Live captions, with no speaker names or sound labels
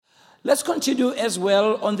Let's continue as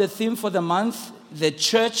well on the theme for the month, the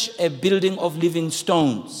church, a building of living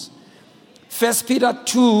stones. 1 Peter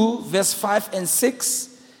 2, verse 5 and 6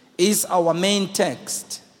 is our main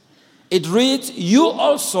text. It reads, "You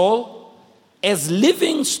also, as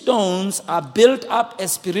living stones, are built up a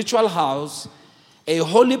spiritual house, a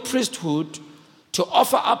holy priesthood, to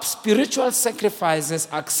offer up spiritual sacrifices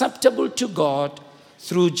acceptable to God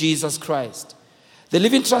through Jesus Christ." The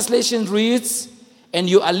Living Translation reads, "And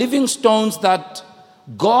you are living stones that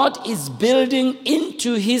God is building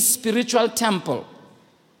into his spiritual temple.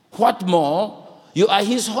 What more, you are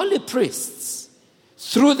his holy priests.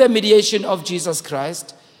 Through the mediation of Jesus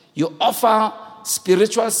Christ, you offer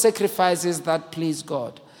spiritual sacrifices that please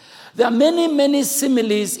God." There are many, many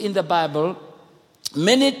similes in the Bible,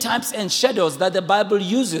 many types and shadows that the Bible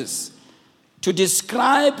uses to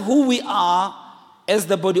describe who we are as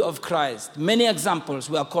the body of Christ. Many examples.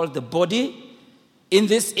 We are called the body. In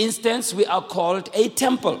this instance, we are called a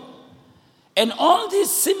temple. And all these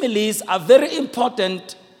similes are very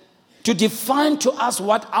important to define to us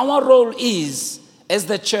what our role is as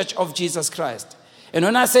the church of Jesus Christ. And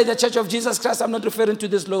when I say the church of Jesus Christ, I'm not referring to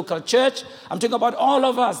this local church. I'm talking about all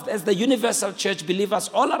of us as the universal church, believers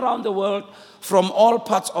all around the world, from all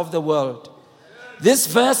parts of the world. This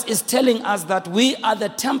verse is telling us that we are the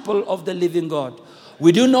temple of the living God.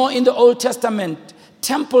 We do know in the Old Testament,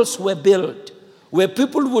 temples were built where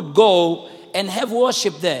people would go and have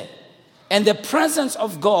worship there. And the presence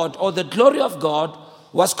of God or the glory of God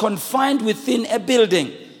was confined within a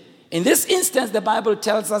building. In this instance, the Bible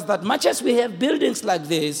tells us that much as we have buildings like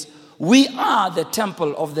this, we are the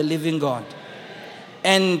temple of the living God.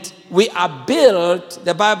 And we are built,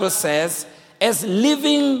 the Bible says, as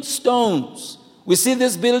living stones. We see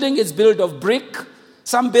this building is built of brick.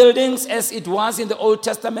 Some buildings, as it was in the Old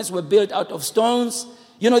Testament, were built out of stones.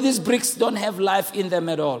 You know, these bricks don't have life in them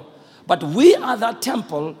at all. But we are that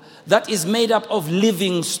temple that is made up of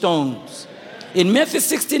living stones. In Matthew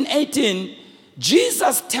 16:18,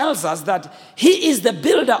 Jesus tells us that he is the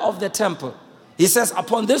builder of the temple. He says,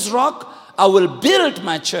 "Upon this rock I will build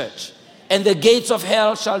my church, and the gates of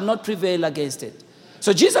hell shall not prevail against it."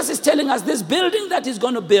 So Jesus is telling us this building that he's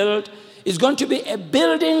going to build is going to be a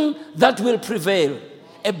building that will prevail,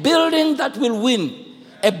 a building that will win,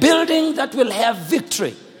 a building that will have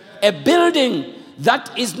victory, a building that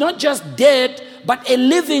is not just dead, but a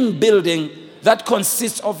living building that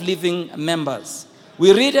consists of living members.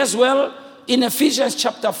 We read as well in Ephesians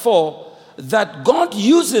chapter 4 that God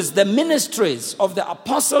uses the ministries of the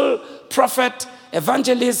apostle, prophet,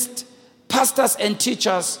 evangelist, pastors, and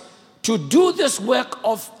teachers to do this work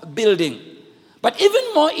of building. But even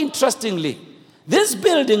more interestingly, this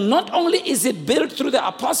building, not only is it built through the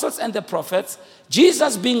apostles and the prophets,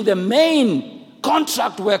 Jesus being the main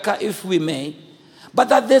contract worker, if we may, but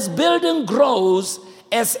that this building grows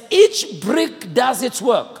as each brick does its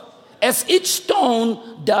work, as each stone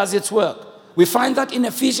does its work. We find that in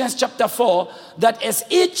Ephesians chapter 4, that as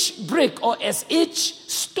each brick or as each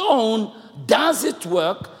stone does its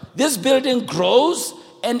work, this building grows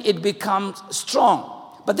and it becomes strong.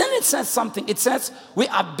 But then it says something. It says, we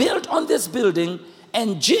are built on this building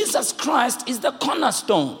and Jesus Christ is the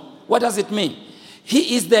cornerstone. What does it mean?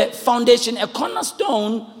 He is the foundation. A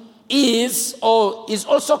cornerstone is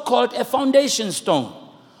also called a foundation stone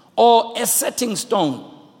or a setting stone.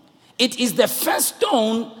 It is the first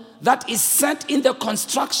stone that is set in the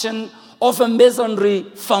construction of a masonry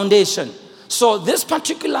foundation. So this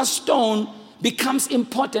particular stone becomes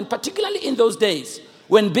important, particularly in those days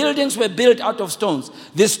when buildings were built out of stones.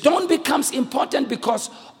 The stone becomes important because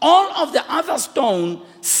all of the other stones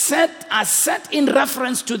are set in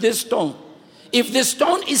reference to this stone. If the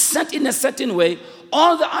stone is set in a certain way,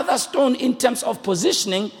 all the other stones in terms of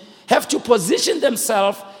positioning have to position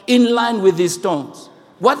themselves in line with these stones.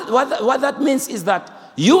 What that means is that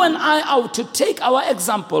you and I are to take our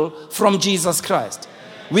example from Jesus Christ.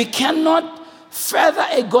 We cannot further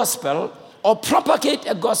a gospel or propagate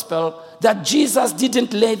a gospel that Jesus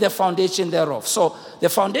didn't lay the foundation thereof. So the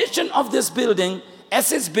foundation of this building,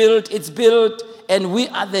 as it's built, and we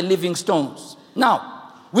are the living stones.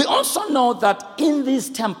 Now, we also know that in these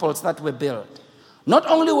temples that were built, not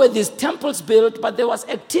only were these temples built, but there was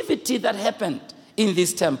activity that happened in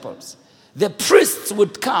these temples. The priests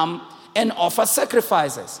would come and offer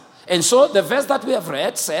sacrifices. And so the verse that we have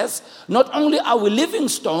read says, not only are we living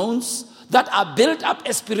stones that are built up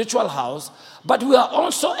a spiritual house, but we are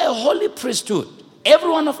also a holy priesthood. Every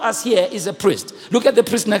one of us here is a priest. Look at the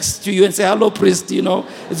priest next to you and say, hello, priest,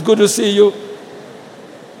 it's good to see you.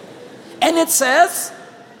 And it says,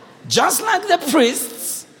 just like the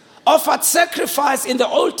priests offered sacrifice in the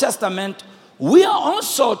Old Testament, we are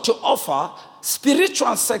also to offer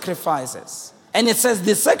spiritual sacrifices. And it says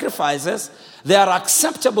the sacrifices, they are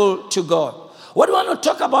acceptable to God. What we want to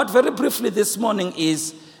talk about very briefly this morning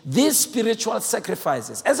is these spiritual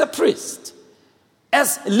sacrifices. As a priest,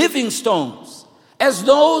 as living stones, as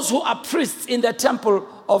those who are priests in the temple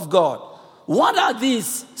of God, what are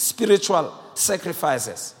these spiritual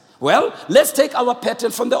sacrifices? Well, let's take our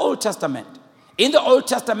pattern from the Old Testament. In the Old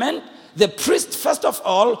Testament, the priest, first of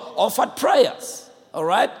all, offered prayers. All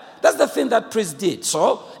right? That's the thing that priests did.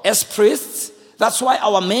 So, as priests, that's why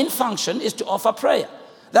our main function is to offer prayer.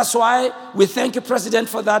 That's why we thank you, President,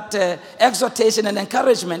 for that exhortation and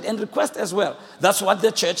encouragement and request as well. That's what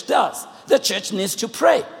the church does. The church needs to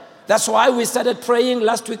pray. That's why we started praying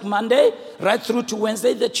last week, Monday, right through to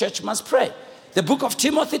Wednesday. The church must pray. The book of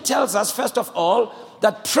Timothy tells us, first of all,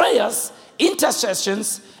 that prayers,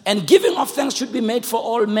 intercessions, and giving of thanks should be made for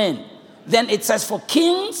all men. Then it says for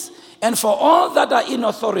kings and for all that are in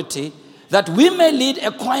authority, that we may lead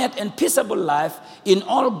a quiet and peaceable life in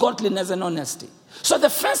all godliness and honesty. So the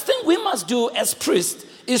first thing we must do as priests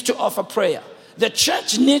is to offer prayer. The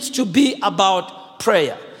church needs to be about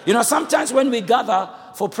prayer. You know, sometimes when we gather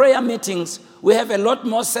for prayer meetings, we have a lot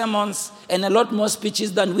more sermons and a lot more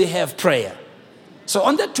speeches than we have prayer. So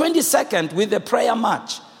on the 22nd, with the prayer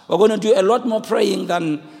march, we're going to do a lot more praying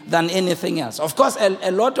than anything else. Of course,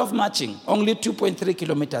 a lot of marching, only 2.3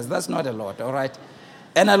 kilometers. That's not a lot, all right?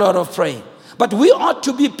 And a lot of praying. But we ought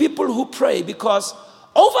to be people who pray, because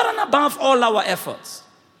over and above all our efforts,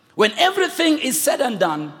 when everything is said and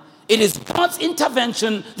done, it is God's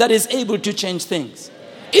intervention that is able to change things.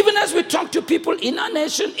 Even as we talk to people in our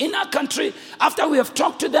nation, in our country, after we have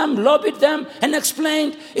talked to them, lobbied them, and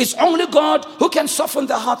explained, it's only God who can soften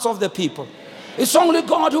the hearts of the people. It's only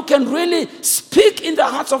God who can really speak in the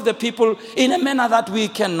hearts of the people in a manner that we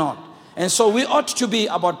cannot. And so we ought to be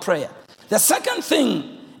about prayer. The second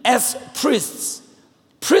thing, as priests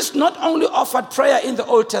not only offered prayer in the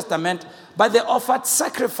Old Testament, but they offered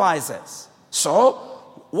sacrifices. So,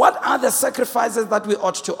 what are the sacrifices that we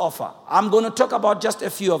ought to offer? I'm going to talk about just a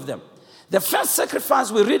few of them. The first sacrifice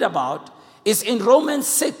we read about is in Romans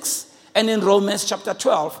 6 and in Romans chapter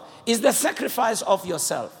 12, is the sacrifice of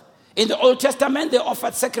yourself. In the Old Testament, they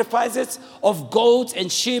offered sacrifices of goats and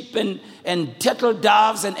sheep and turtle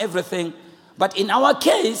doves and everything. But in our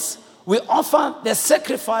case, we offer the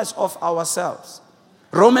sacrifice of ourselves.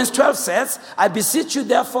 Romans 12 says, I beseech you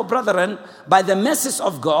therefore, brethren, by the mercies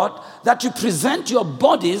of God, that you present your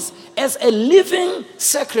bodies as a living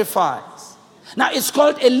sacrifice. Now, it's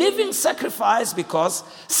called a living sacrifice because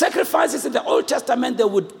sacrifices in the Old Testament, they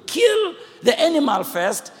would kill the animal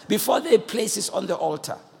first before they place it on the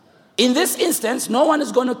altar. In this instance, no one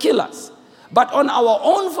is going to kill us. But on our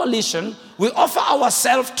own volition, we offer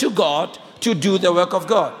ourselves to God to do the work of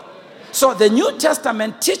God. So the New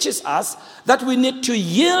Testament teaches us that we need to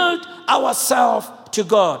yield ourselves to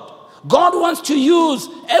God. God wants to use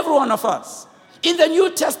every one of us. In the New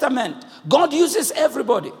Testament, God uses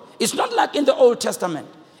everybody. It's not like in the Old Testament.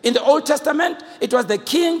 In the Old Testament, it was the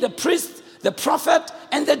king, the priest, the prophet,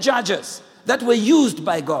 and the judges that were used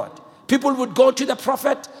by God. People would go to the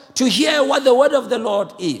prophet to hear what the word of the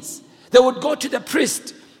Lord is. They would go to the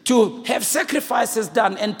priest to have sacrifices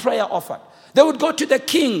done and prayer offered. They would go to the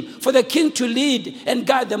king for the king to lead and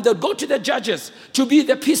guide them. They would go to the judges to be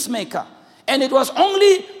the peacemaker. And it was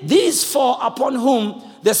only these four upon whom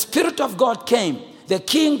the Spirit of God came: the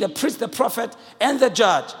king, the priest, the prophet, and the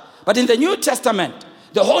judge. But in the New Testament,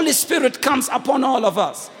 the Holy Spirit comes upon all of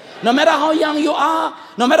us. No matter how young you are,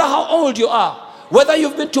 no matter how old you are, whether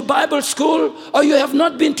you've been to Bible school or you have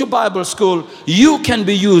not been to Bible school, you can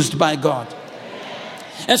be used by God.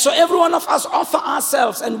 And so every one of us offer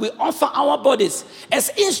ourselves and we offer our bodies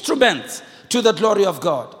as instruments to the glory of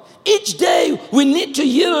God. Each day we need to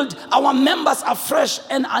yield our members afresh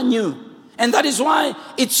and anew. And that is why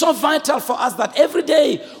it's so vital for us that every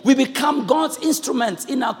day we become God's instruments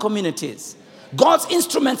in our communities, God's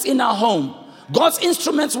instruments in our home, God's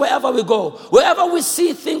instruments wherever we go. Wherever we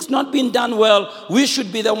see things not being done well, we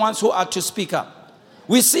should be the ones who are to speak up.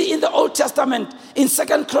 We see in the Old Testament, in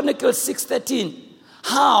 2 Chronicles 6:13,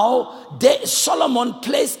 how Solomon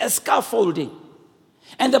placed a scaffolding.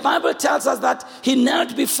 And the Bible tells us that he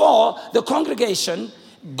knelt before the congregation,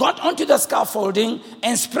 got onto the scaffolding,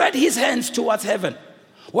 and spread his hands towards heaven.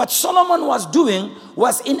 What Solomon was doing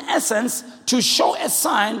was, in essence, to show a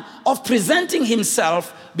sign of presenting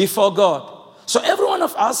himself before God. So every one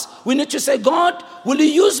of us, we need to say, God, will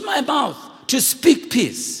you use my mouth to speak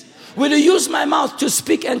peace? Will you use my mouth to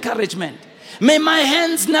speak encouragement? May my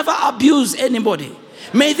hands never abuse anybody.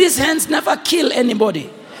 May these hands never kill anybody.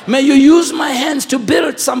 May you use my hands to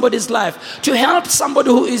build somebody's life, to help somebody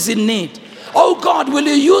who is in need. Oh God, will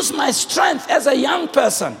you use my strength as a young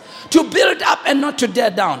person to build up and not to tear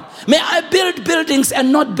down? May I build buildings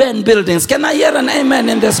and not burn buildings. Can I hear an amen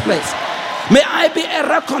in this place? May I be a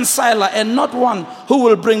reconciler and not one who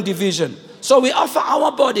will bring division. So we offer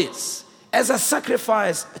our bodies as a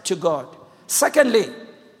sacrifice to God. Secondly,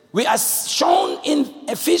 we are shown in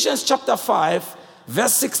Ephesians chapter 5,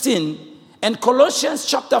 verse 16, and Colossians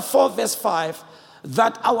chapter 4, verse 5,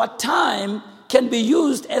 that our time can be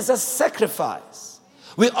used as a sacrifice.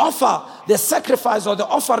 We offer the sacrifice or the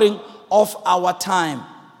offering of our time.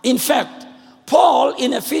 In fact, Paul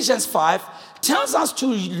in Ephesians 5 tells us to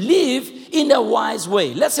live in a wise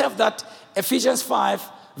way. Let's have that Ephesians 5,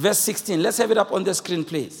 verse 16. Let's have it up on the screen,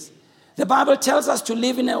 please. The Bible tells us to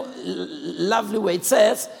live in a lovely way. It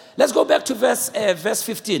says, let's go back to verse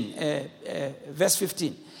 15. Verse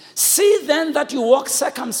 15. See then that you walk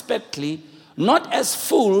circumspectly, not as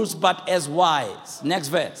fools, but as wise. Next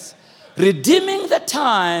verse. Redeeming the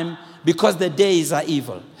time because the days are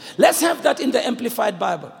evil. Let's have that in the Amplified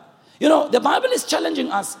Bible. You know, the Bible is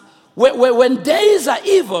challenging us. When days are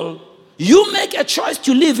evil, you make a choice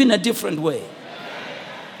to live in a different way.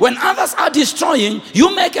 When others are destroying,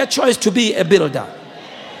 you make a choice to be a builder.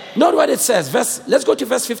 Note what it says. Let's go to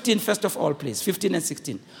verse 15 first of all, please. 15 and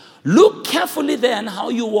 16. Look carefully then how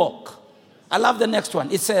you walk. I love the next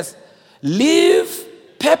one. It says, live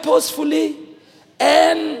purposefully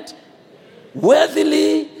and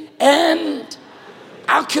worthily and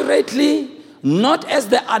accurately, not as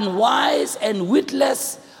the unwise and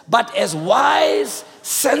witless, but as wise,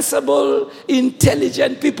 sensible,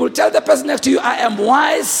 intelligent people. Tell the person next to you, I am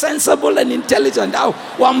wise, sensible, and intelligent.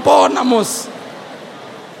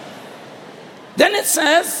 Then it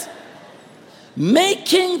says,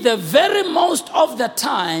 making the very most of the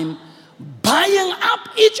time, buying up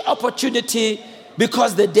each opportunity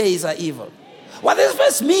because the days are evil. What this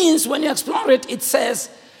verse means, when you explore it, it says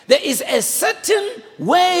there is a certain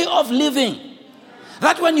way of living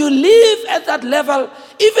that when you live at that level,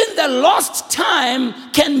 even the lost time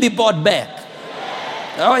can be bought back.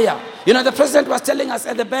 Oh yeah. You know, the president was telling us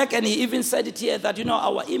at the back, and he even said it here, that, you know,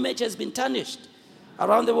 our image has been tarnished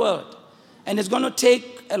around the world. And it's going to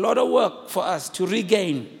take a lot of work for us to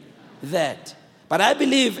regain that. But I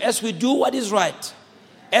believe as we do what is right,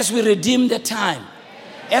 as we redeem the time,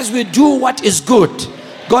 as we do what is good,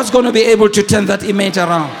 God's going to be able to turn that image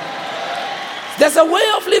around. There's a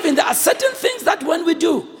way of living. There are certain things that when we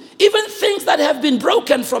do, even things that have been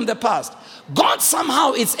broken from the past, God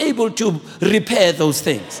somehow is able to repair those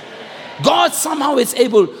things. God somehow is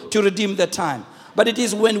able to redeem the time. But it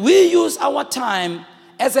is when we use our time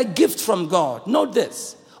as a gift from God. Note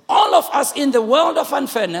this. All of us in the world of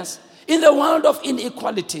unfairness, in the world of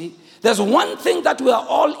inequality, there's one thing that we are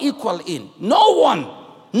all equal in. No one,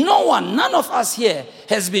 none of us here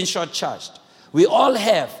has been shortchanged. We all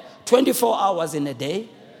have 24 hours in a day,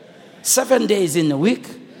 7 days in a week,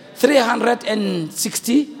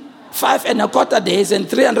 365 and a quarter days, and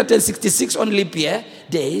 366 on leap year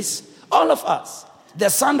days. All of us. The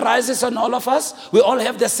sun rises on all of us. We all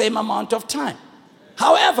have the same amount of time.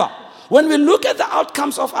 However, when we look at the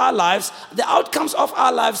outcomes of our lives, the outcomes of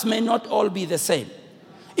our lives may not all be the same.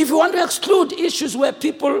 If you want to exclude issues where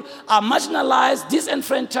people are marginalized,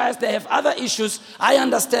 disenfranchised, they have other issues, I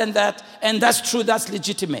understand that, and that's true, that's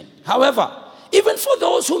legitimate. However, even for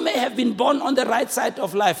those who may have been born on the right side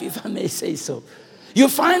of life, if I may say so, you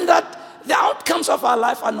find that the outcomes of our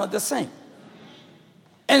life are not the same.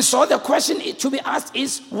 And so the question to be asked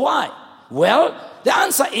is, why? Well, the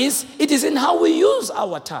answer is, it is in how we use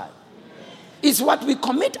our time. It's what we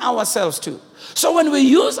commit ourselves to. So when we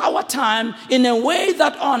use our time in a way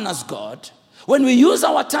that honors God, when we use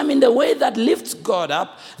our time in the way that lifts God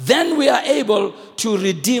up, then we are able to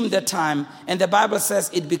redeem the time. And the Bible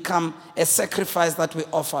says it becomes a sacrifice that we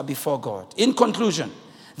offer before God. In conclusion,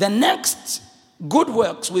 the next good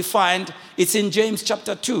works we find, it's in James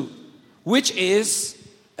chapter 2, which is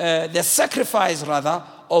the sacrifice, rather,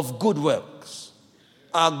 of good works.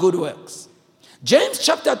 Good works. James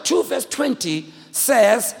chapter 2 verse 20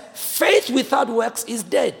 says, faith without works is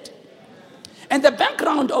dead. And the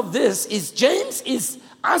background of this is James is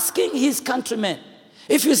asking his countrymen,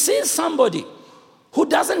 if you see somebody who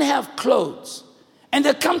doesn't have clothes and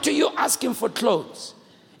they come to you asking for clothes,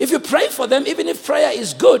 if you pray for them, even if prayer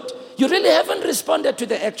is good, you really haven't responded to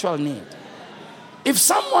the actual need. If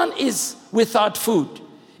someone is without food,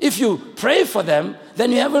 if you pray for them,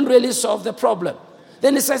 then you haven't really solved the problem.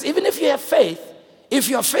 Then it says, even if you have faith, if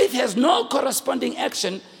your faith has no corresponding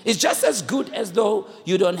action, it's just as good as though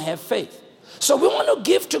you don't have faith. So we want to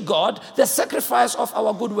give to God the sacrifice of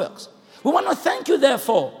our good works. We want to thank you,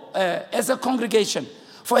 therefore, as a congregation,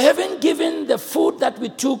 for having given the food that we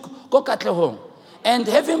took, Kokatlehong, and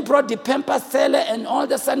having brought the Pampers Tele and all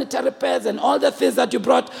the sanitary pads and all the things that you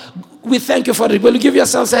brought. We thank you for it. Will you give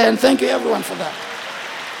yourselves a hand? Thank you, everyone, for that.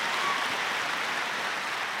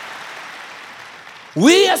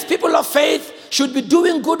 We as people of faith should be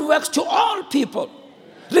doing good works to all people,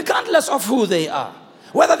 regardless of who they are.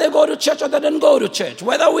 Whether they go to church or they don't go to church.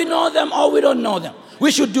 Whether we know them or we don't know them.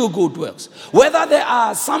 We should do good works. Whether they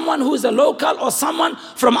are someone who is a local or someone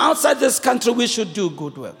from outside this country, we should do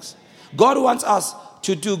good works. God wants us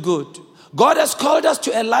to do good. God has called us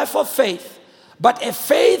to a life of faith, but a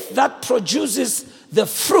faith that produces the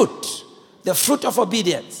fruit of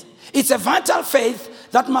obedience. It's a vital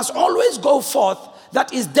faith that must always go forth,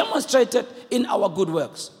 that is demonstrated in our good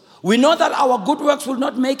works. We know that our good works will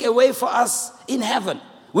not make a way for us in heaven.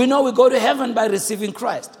 We know we go to heaven by receiving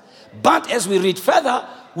Christ. But as we read further,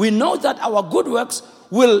 we know that our good works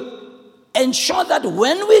will ensure that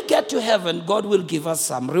when we get to heaven, God will give us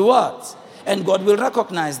some rewards. And God will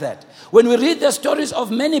recognize that. When we read the stories of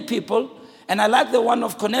many people, and I like the one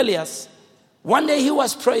of Cornelius, one day he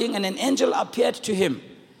was praying and an angel appeared to him.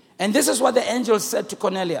 And this is what the angel said to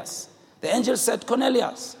Cornelius. The angel said,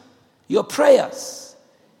 Cornelius, your prayers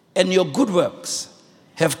and your good works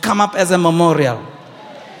have come up as a memorial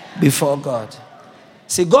before God.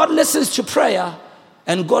 See, God listens to prayer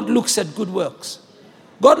and God looks at good works.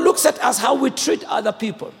 God looks at us how we treat other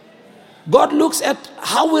people. God looks at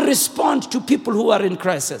how we respond to people who are in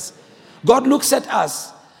crisis. God looks at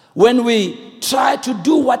us when we try to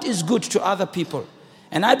do what is good to other people.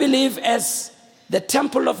 And I believe as the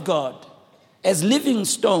temple of God, as living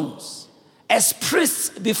stones, as priests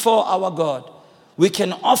before our God, we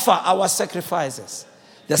can offer our sacrifices,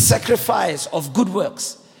 the sacrifice of good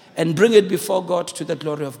works, and bring it before God to the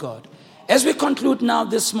glory of God. As we conclude now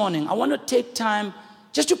this morning, I want to take time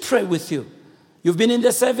just to pray with you. You've been in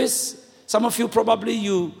the service. Some of you probably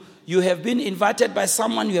you have been invited by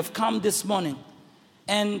someone. You have come this morning.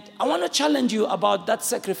 And I want to challenge you about that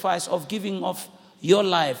sacrifice of giving of your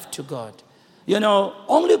life to God. You know,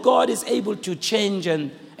 only God is able to change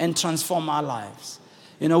and transform our lives.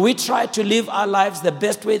 You know, we try to live our lives the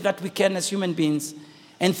best way that we can as human beings,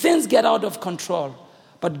 and things get out of control.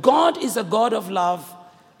 But God is a God of love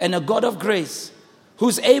and a God of grace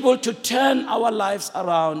who's able to turn our lives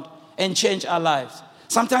around and change our lives.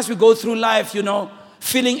 Sometimes we go through life, you know,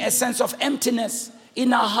 feeling a sense of emptiness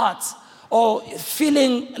in our hearts, or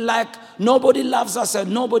feeling like nobody loves us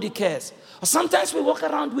and nobody cares. Or sometimes we walk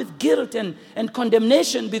around with guilt and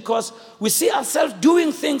condemnation because we see ourselves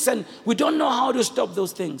doing things and we don't know how to stop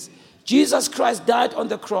those things. Jesus Christ died on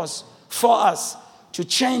the cross for us to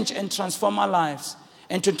change and transform our lives,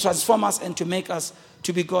 and to transform us and to make us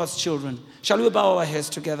to be God's children. Shall we bow our heads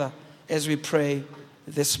together as we pray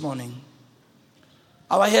this morning?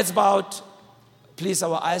 Our heads bowed, please,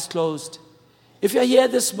 our eyes closed. If you're here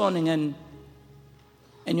this morning and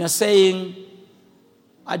you're saying,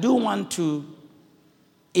 I do want to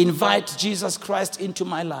invite Jesus Christ into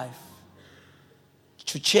my life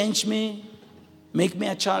to change me, make me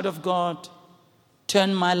a child of God,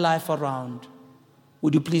 turn my life around,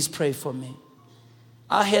 would you please pray for me?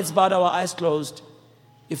 Our heads bowed, our eyes closed.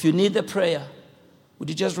 If you need the prayer, would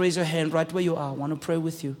you just raise your hand right where you are? I want to pray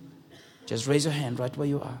with you. Just raise your hand right where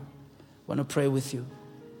you are. I want to pray with you.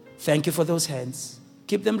 Thank you for those hands.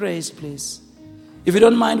 Keep them raised, please. If you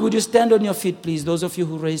don't mind, would you stand on your feet, please? Those of you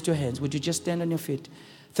who raised your hands, would you just stand on your feet?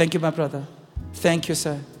 Thank you, my brother. Thank you,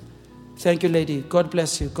 sir. Thank you, lady. God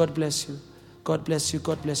bless you. God bless you. God bless you.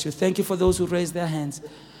 God bless you. Thank you for those who raised their hands.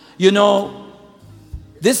 You know,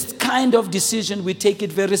 this kind of decision, we take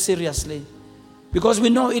it very seriously, because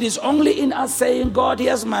we know it is only in us saying, God,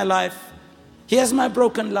 here's my life. Here's my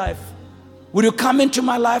broken life. Will you come into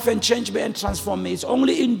my life and change me and transform me? It's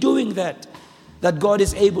only in doing that God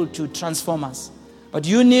is able to transform us. But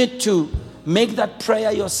you need to make that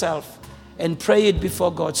prayer yourself and pray it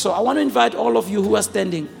before God. So I want to invite all of you who are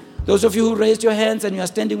standing, those of you who raised your hands and you are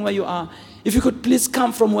standing where you are, if you could please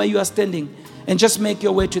come from where you are standing and just make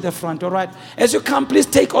your way to the front, all right? As you come, please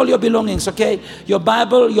take all your belongings, okay? Your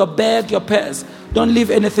Bible, your bag, your purse. Don't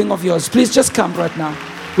leave anything of yours. Please just come right now.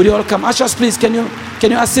 Will you all come? Ushers, please, can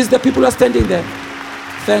you assist the people who are standing there?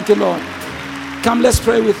 Thank you, Lord. Come, let's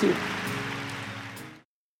pray with you.